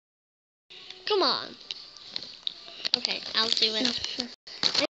Come on. Okay, I'll do it.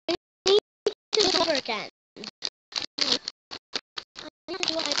 I need to do over again.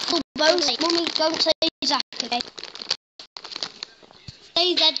 Mummy, don't say Zach, okay?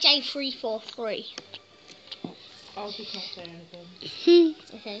 Say ZJ343. I'll just not say anything.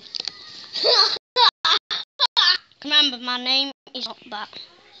 Okay. Remember, my name is not that.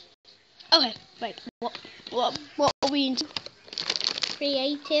 Okay, wait. What are we into?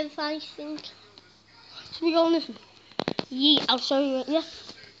 Creative, I think. Should we go on this one? Yeah, I'll show you it. Yeah.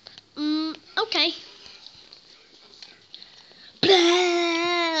 Okay.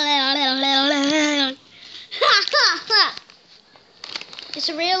 It's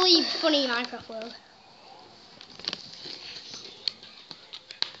a really funny Minecraft world.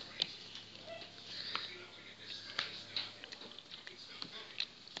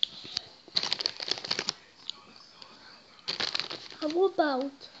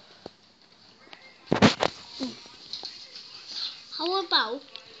 How about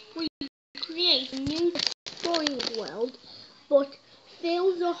we create a new destroying world, but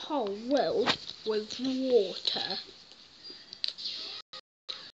fill the whole world with water?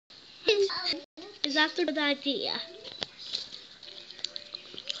 Is that a good idea?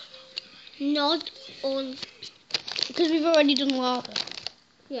 Not on. Because we've already done water.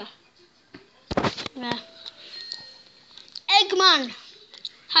 Yeah. Yeah. Eggman!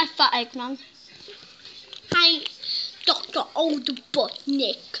 Hi, Fat Eggman. Hi, Dr.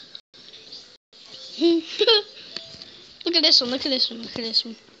 Oldbotnik. Look at this one, look at this one, look at this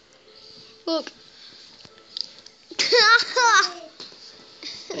one. Look.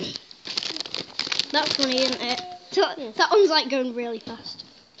 That's funny, isn't it? So, that one's like going really fast.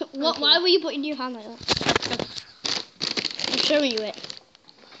 What? Okay. Why were you putting your hand like that? I'm showing you it.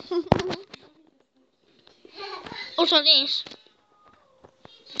 Also this.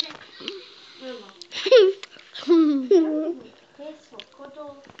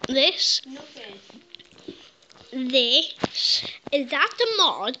 This. This. Is that the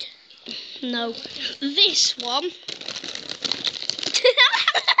mod? No. This one.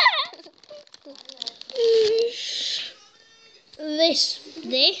 This.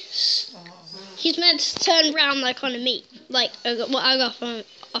 He's meant to turn round like on a meat. Like what I got from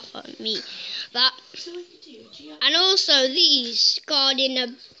off on meat. That. And also these guarding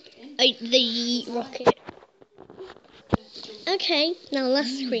the rocket. Okay, now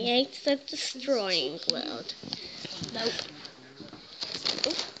let's create the destroying world. Nope.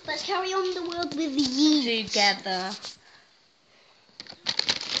 Let's carry on the world with the yeet. Together.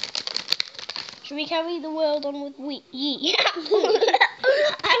 Should we carry the world on with yeet?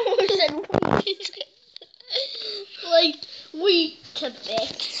 I almost said wheat. Like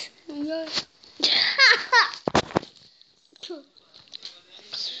Weetabix. No.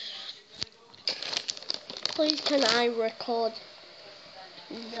 Please, can I record?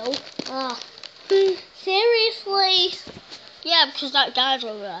 No. Ah. Seriously? Yeah, because that guy's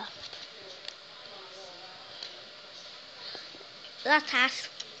over there. That ass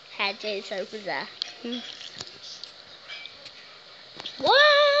head is over there.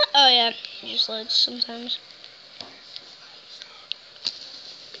 What? Oh yeah, it just loads sometimes.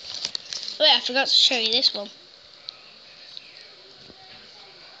 Wait, I forgot to show you this one.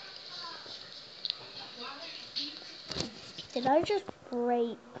 Did I just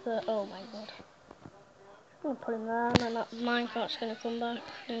break the... Oh my god. I'm going to put him there and then Minecart's going to come back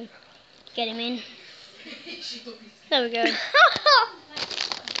and get him in. There we go.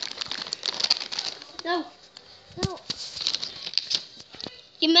 No. No.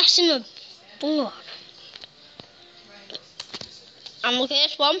 You're messing up. Oh. And look at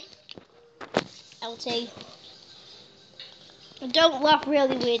this one. LT. Don't laugh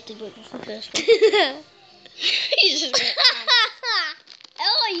really weirdly, but just the first one. He's just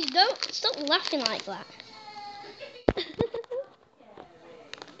Ellie, don't stop laughing like that.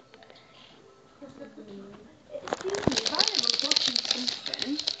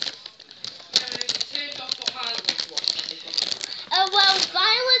 Well,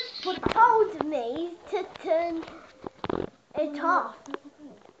 Violet told me to turn it off.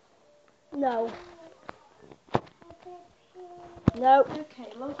 No. No. Okay,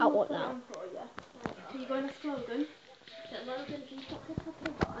 Logan I will want put it now. on for you. Can you go and ask Logan? Get Logan to put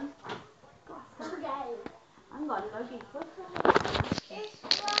it on. Go ask him. Hang on, Logan, put it on.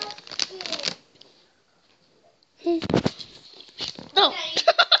 No.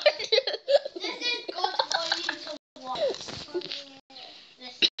 This is good for you to watch.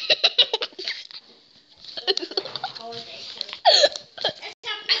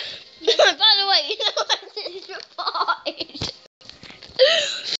 By the way, you know what this is recorded?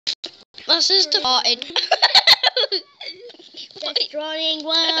 sister farted. Destroying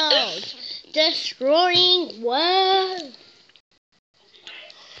world. Destroying world.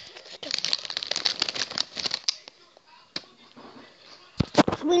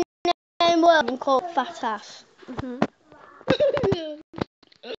 We name world and call it fat ass.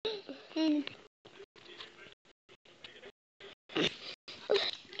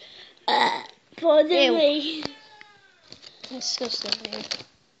 Pardon me. Disgusting.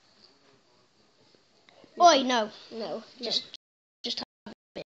 Oi, no. No. Just have a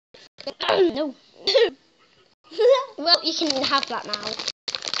bit. No. Well, you can have that now.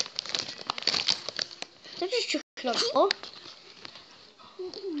 They're just chucking on the floor.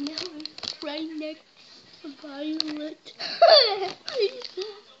 No, right next to Violet.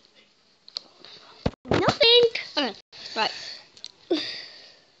 Nothing. Okay, right.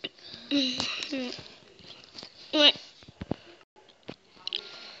 Right.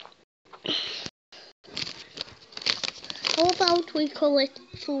 How about we call it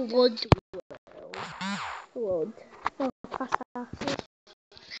Flood World? Flood. Oh, fat asses.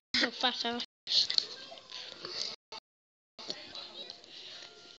 Oh, fat ass.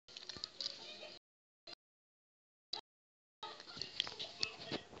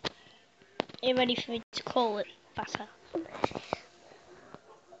 Are you ready for me to call it fat ass?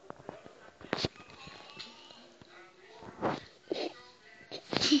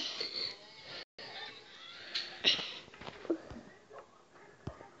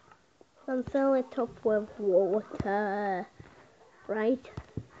 I'm filling it up with water, right?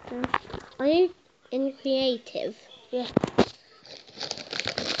 Are you in creative? Yeah.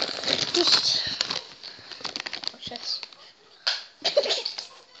 Just watch this.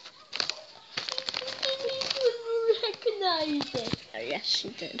 Recognize it. Oh, yes, she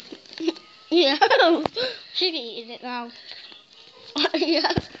did. Yeah. She's eating it now.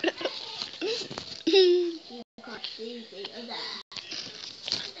 Yeah. You can't see the other.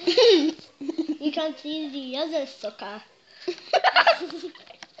 You can't see the other sucker.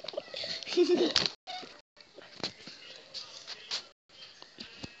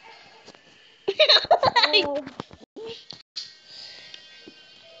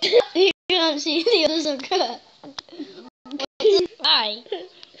 You can't see the other sucker. Why?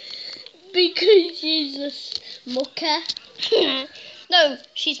 Because she's a smoker. No,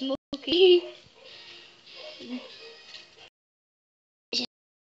 she's mucky.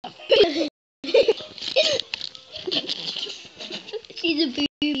 She's a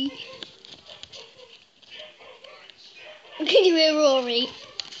booby. Can you hear Rory?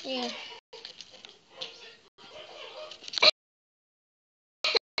 Yeah.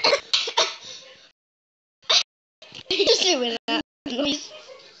 Just doing that noise.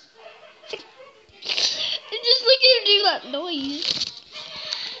 Just look at him do that noise.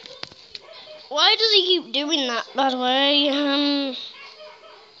 Why does he keep doing that, by the way?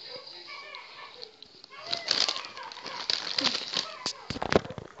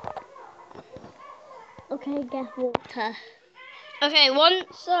 Okay, get water. Okay,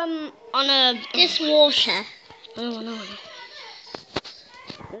 once on a Dishwasher. Oh no.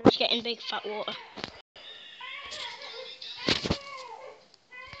 I'm just getting big fat water.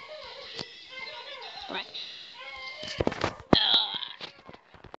 Right.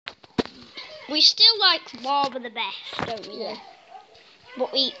 We still like lava the best, don't we? Yeah.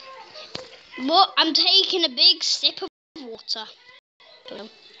 But I'm taking a big sip of water.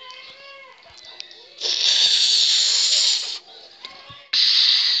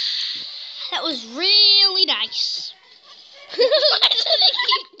 That was really nice. Why do they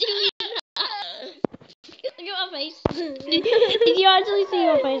keep doing that? Look at my face. Did you actually see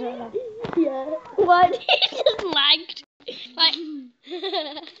your face right now? Yeah. Why did it just lagged? Like.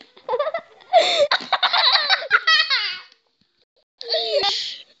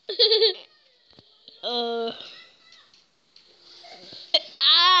 Ah.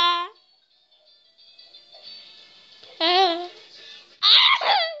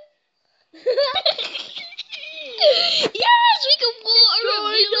 Yes, we can water a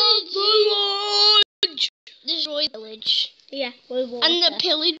village. Destroy the village. Yeah, with water. And the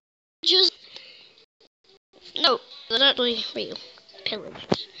pillagers. No, they're not really real.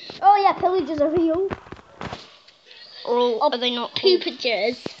 Pillagers. Oh yeah, pillagers are real. Or are they not called?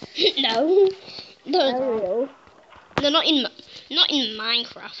 Poopagers. No. They're real. They're not in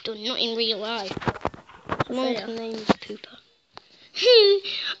Minecraft or not in real life. Someone Yeah. can name Pooper.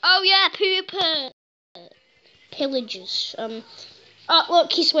 Oh yeah, Pooper. Pillagers. Oh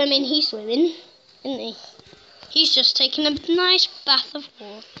look, he's swimming, isn't he? He's just taking a nice bath of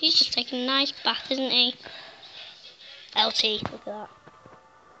water. He's just taking a nice bath, isn't he? LT, look at that.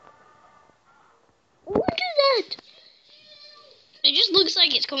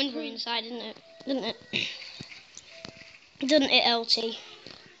 like it's coming from inside, doesn't it? Doesn't it? Doesn't it, LT?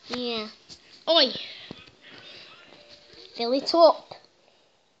 Yeah. Oi! Fill it up.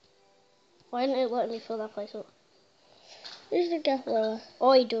 Why didn't it let me fill that place up? Where's the gas lower?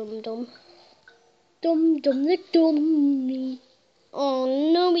 Oi, dum dum. Dum dum the dummy. Oh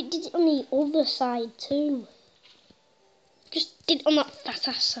no, it did it on the other side too. Just did it on that fat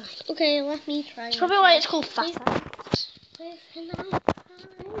ass side. Okay, let me try. It's probably why it's called fat ass. Please, can I try?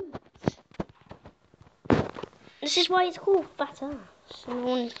 This is why it's called fat ass. No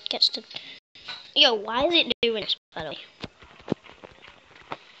one gets to. Yo, why is it doing this, by the way?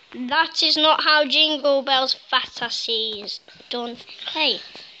 That is not how Jingle Bell's fat ass is done. Hey.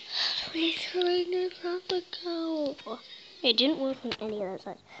 Please, can I just have a go? It didn't work on any of those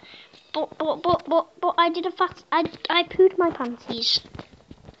sides. But I did a fat. I pooed my panties.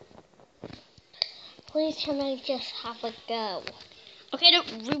 Please, can I just have a go? Okay,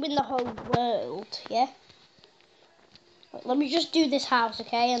 don't ruin the whole world, yeah? Wait, let me just do this house,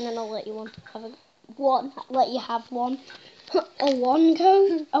 okay? And then I'll let you let you have one. A one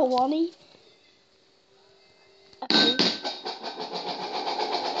go? A one-y?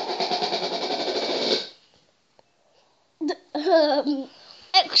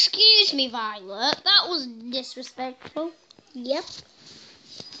 Excuse me, Violet. That was disrespectful. Yep.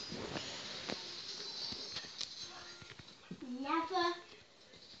 Never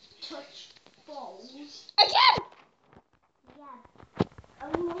touch balls. Again! Yes.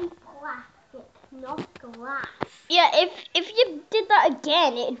 Only plastic, not glass. Yeah, if you did that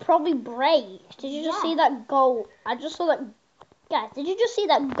again, it'd probably break. Did you just see that goal? I just saw that. Guys, did you just see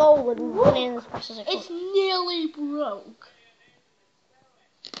that goal and run in as fast as it could? It's nearly broke.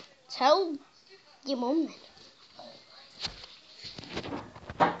 Tell your mum then.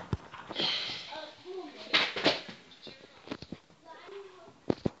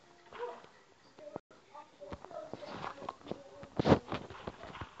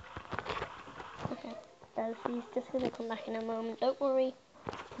 Okay, so she's just going to come back in a moment. Don't worry.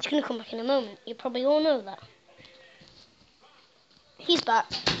 She's going to come back in a moment. You probably all know that. He's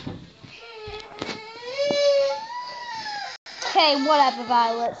back. Okay, whatever,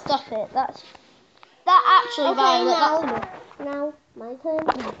 Violet. Stop it. That actually, Okay, Violet. now my turn.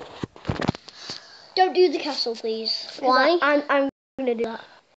 Don't do the castle, please. Why? I'm gonna do that.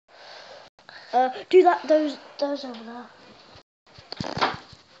 Do that. Those over there.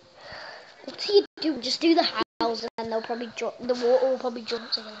 What are you doing? Just do the house, and then they'll probably the water will probably jump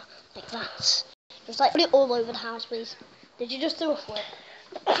together like that. Just like put it all over the house, please. Did you just do a flip?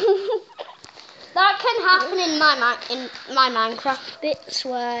 That can happen in my Minecraft bits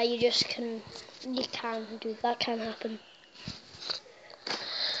where you can do that. Can happen.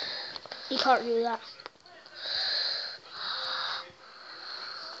 You can't do that.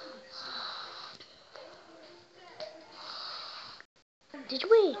 Did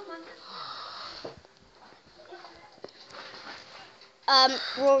we?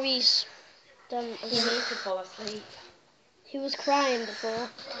 Rory's done. He needs to fall asleep. He was crying before.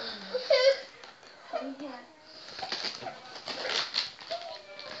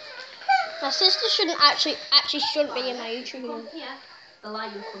 My sister shouldn't be in my YouTube video. Yeah. The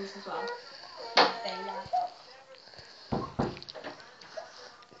lion comes as well.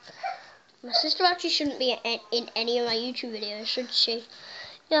 My sister actually shouldn't be in any of my YouTube videos, should she?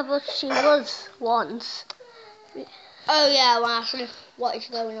 Yeah, but she was once. Oh yeah, when I actually what is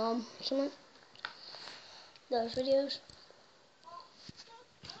going on, something. Those videos.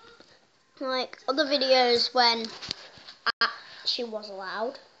 Like other videos when she was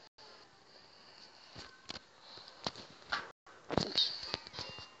allowed. Oops.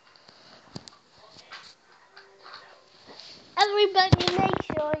 Everybody make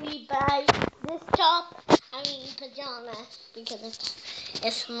sure you buy this top, pajama, because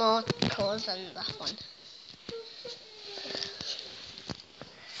it's more cool than that one.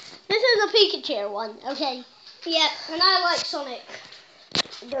 This is a Pikachu one, okay? Yeah, and I like Sonic.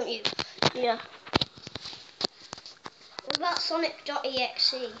 Don't you? Yeah. What about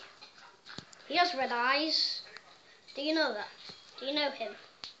Sonic.exe? He has red eyes. Do you know that? Do you know him?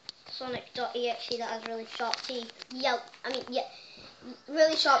 Sonic.exe that has really sharp teeth.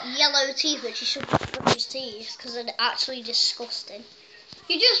 Really sharp yellow teeth which he should brush his teeth because they're actually disgusting.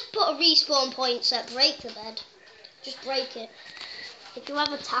 You just put a respawn point set, break the bed. Just break it. If you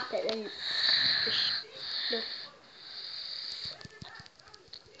ever tap it, then just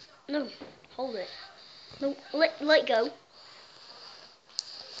no, hold it. No, let go.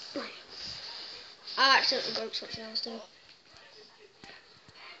 I accidentally broke something else doing.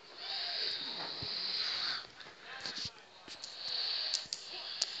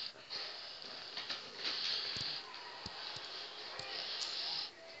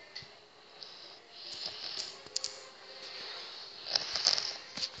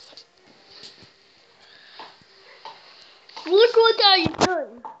 What are you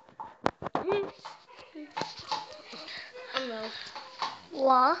doing? I don't know.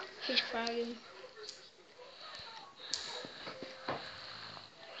 What? He's crying.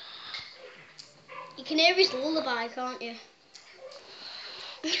 You can hear his lullaby, can't you?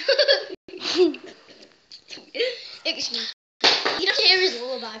 Excuse me. You can hear his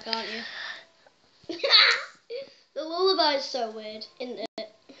lullaby, can't you? The lullaby is so weird, isn't it?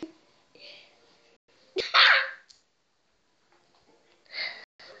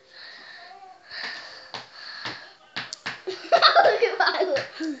 Look at my lips.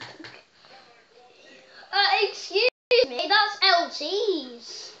 Excuse me, that's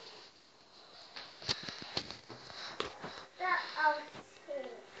LT's.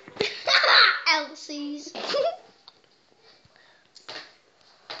 Elsie's.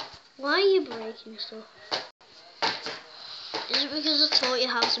 Why are you breaking stuff? Is it because I taught you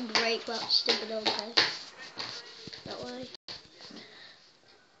how to break that stupid old thing? That way.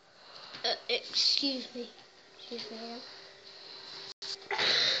 Excuse me. Excuse me again.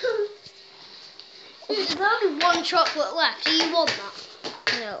 There's only one chocolate left. Do you want that?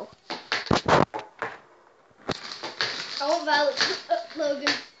 No. I want Violet.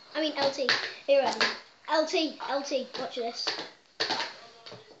 Logan. I mean LT. Here, ready. LT. Watch this.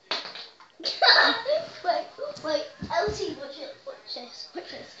 wait. LT, watch it. Watch this.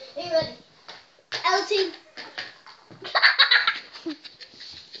 Here, ready. LT.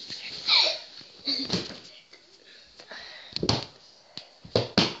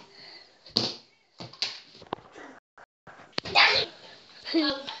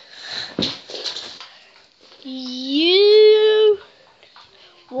 You.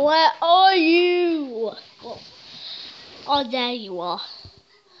 Where are you? What? Oh, there you are.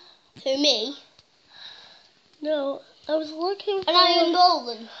 Who, me? No, I was looking for An iron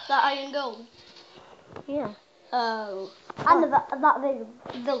golden. That iron golden. Yeah. Oh. And that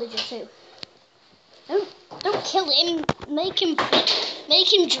big villager too. Don't kill him. Make him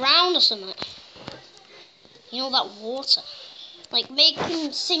drown or something. You know that water. Like make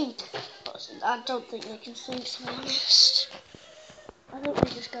him sink. I don't think they can sink, to be honest. I think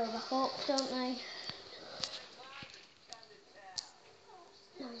they just go back up, don't they?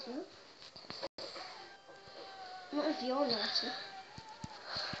 No, he's not. Not if you're naughty.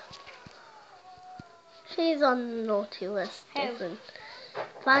 She's on the naughty list, Who? isn't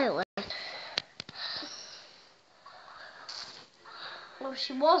Violet? Well,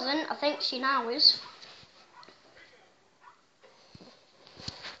 she wasn't. I think she now is.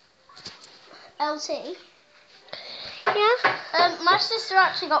 LT. Yeah. My sister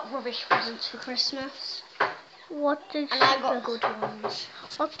actually got rubbish presents for Christmas. What did And she I got get? good ones.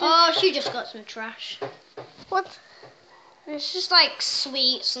 What did Oh, she just got some trash. What? It's just like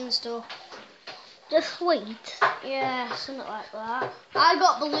sweets and stuff. Just wait. Yeah, something like that. I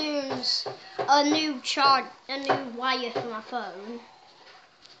got balloons, a new wire for my phone,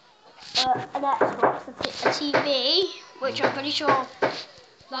 an Xbox, a TV, which I'm pretty sure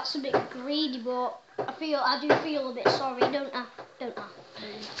that's a bit greedy, but I do feel a bit sorry, don't I?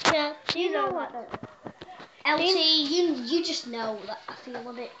 Yeah. You know what? LT, you just know that I feel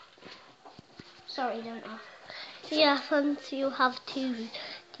a bit sorry, don't I? Yeah, since you have two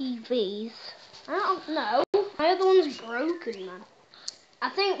TVs. I don't know. My other one's broken, man. I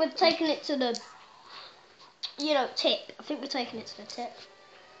think we've taken it to the, tip. I think we're taking it to the tip,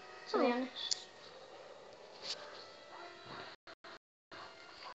 to be honest.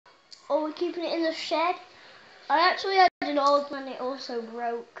 Or we're keeping it in the shed. I actually had an old one, it also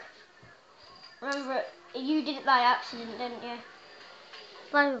broke. Remember, you did it by accident, didn't you?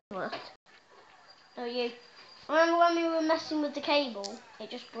 Violet. No, you. Remember when we were messing with the cable? It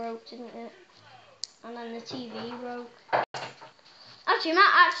just broke, didn't it? And then the TV broke.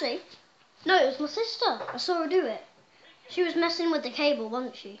 No, it was my sister. I saw her do it. She was messing with the cable,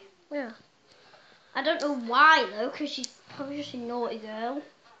 wasn't she? Yeah. I don't know why though, because she's probably just a naughty girl.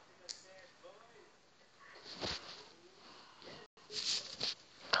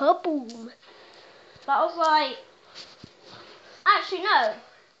 Kaboom. That was like... Actually, no.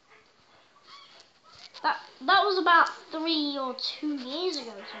 That was about 3 or 2 years ago,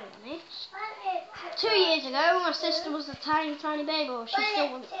 to be honest. 2 years ago, my sister was a tiny, tiny baby, or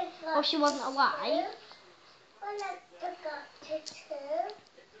she wasn't alive.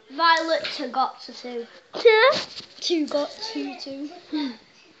 Violet got to 2. 2 got to 2.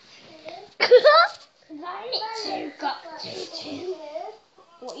 Violet 2 got to 2.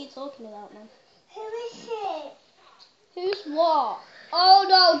 What are you talking about, man? Who is it? Who's what? Oh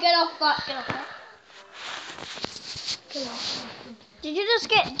no, get off that, get off that. Did you just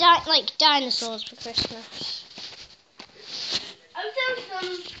get dinosaurs for Christmas? found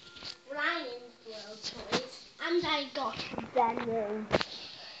some Ryan's World toys, and I got Venom.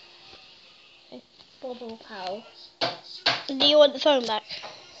 Bubble Pals. Do you want the phone back?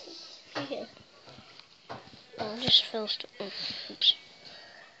 Okay. Oh, just Phil. Oops.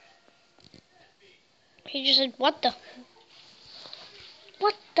 He just said, "What the?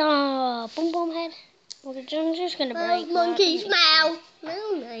 What the? Boom boom head." Well, I'm just gonna break that. Monkey smell.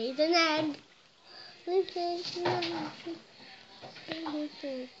 No, need an egg. I'm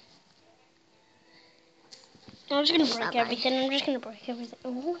just gonna break everything. I'm just gonna break everything.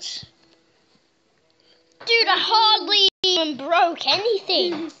 Oh, what? Dude, I hardly even broke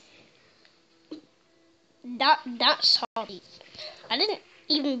anything. That's hardly. I didn't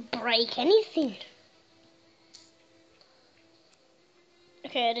even break anything.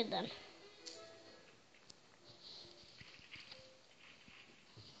 Okay, I did then.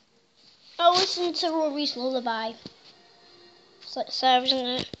 Oh, listen to Rory's lullaby. It's like Sarah's, isn't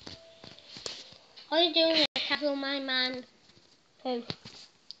it? What are you doing, Castle, my man? Who?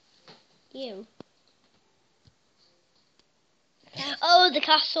 You. Oh, the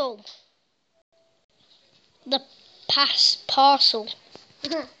castle. The parcel.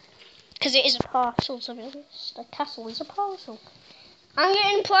 Because it is a parcel, to be honest. A castle is a parcel. I'm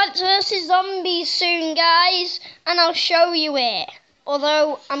getting Plants vs Zombies soon, guys, and I'll show you it.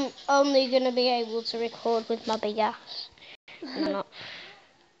 Although I'm only going to be able to record with my big ass. No, I'm not.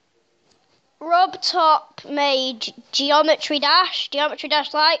 Rob Top made Geometry Dash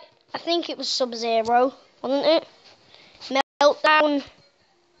like, I think it was Sub-Zero, wasn't it? Meltdown.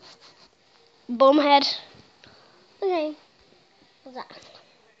 Bumhead. Okay. What's that?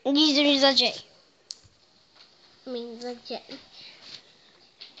 These are J. Means a jet.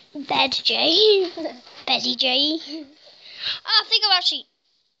 Bed J. Betty J. I think I've actually...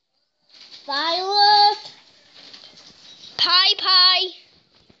 Violet. Pie.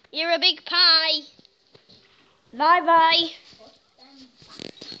 You're a big pie. Bye.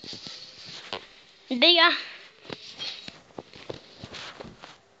 Bigger.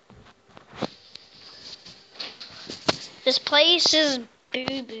 This place is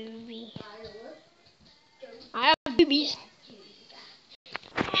boo-booby. I have boobies.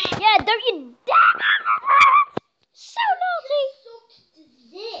 Yeah, don't you dare! So naughty!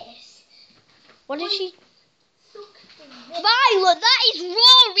 This. What did she... This. Violet, that is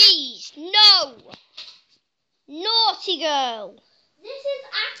Rory's! No! Naughty girl! This is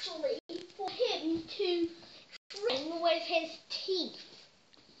actually for him to trim with his teeth.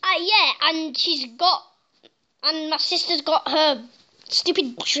 Yeah, and she's got... And my sister's got her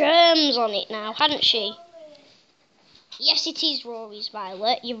stupid germs on it now, hadn't she? Yes, it is Rory's,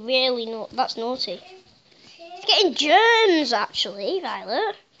 Violet. You really know that's naughty. It's getting germs, actually,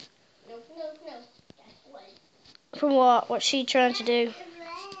 Violet. No. That's what. From what? What's she trying to do?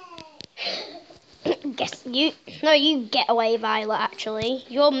 Guess you. No, you get away, Violet. Actually,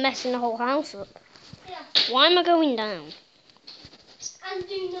 you're messing the whole house up. Yeah. Why am I going down? And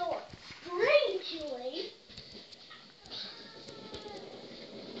do you know what? Strangely,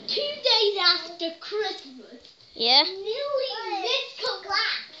 2 days after Christmas, Yeah. nearly this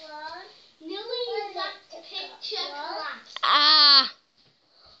collapsed. Nearly that picture collapsed. Ah.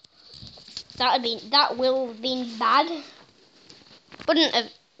 That will have been bad. Wouldn't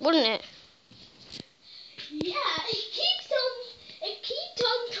it? Yeah, it keeps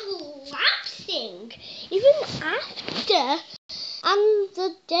on collapsing. Even after, and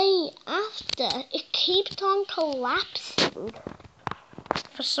the day after, it keeps on collapsing.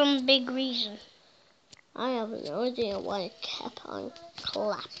 For some big reason. I have no idea why it kept on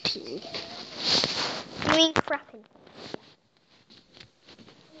collapsing. I mean, crapping.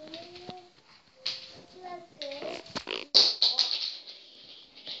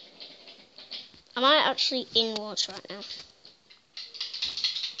 Am I actually in water right now?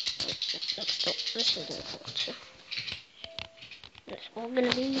 Stop. This isn't water. It's all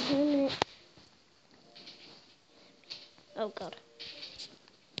gonna be in a minute. Oh god.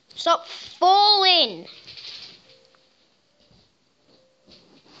 Stop falling!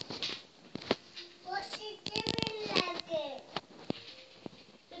 What's she doing, Leggy?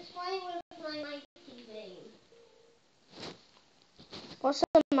 Just playing with my mighty beam. What's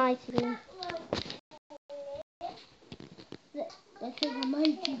a mighty beam? This is a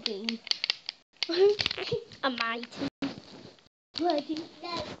mighty beam. A mighty. Leggy.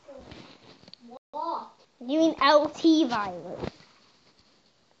 What? You mean LT, Violet?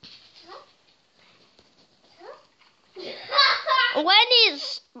 When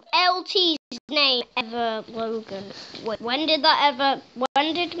is LT's name ever Logan? When did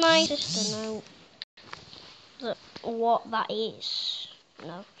my sister know that what that is.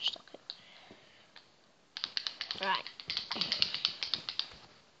 No, stop it. Right.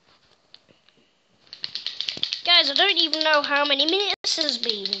 Guys, I don't even know how many minutes has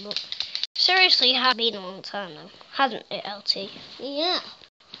been, but seriously, it has been a long time now. Hasn't it, LT? Yeah.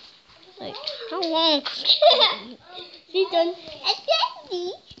 Like, how long? She's done.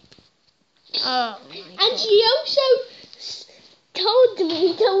 Oh, my And God. she also told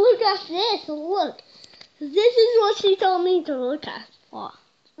me to look at this. Look. This is what she told me to look at. What?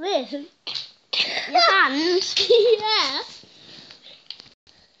 This. Your hands? Yeah.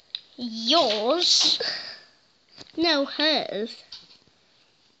 Yours? No, hers.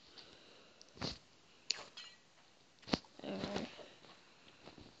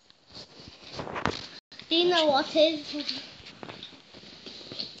 Do you know what his? You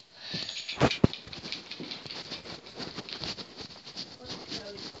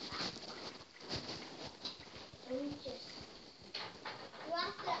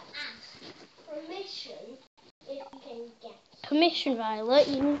have to ask permission if you can get. Permission, Violet.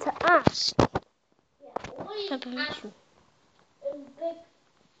 You need to ask Yeah, always for ask permission. a big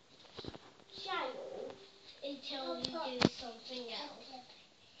child until you do something else.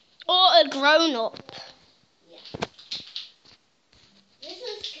 Or a grown-up. This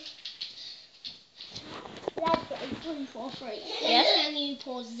is. Let's go 343. Yes? Can you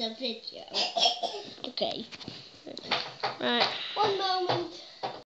pause the video? Okay. Right. 1 moment.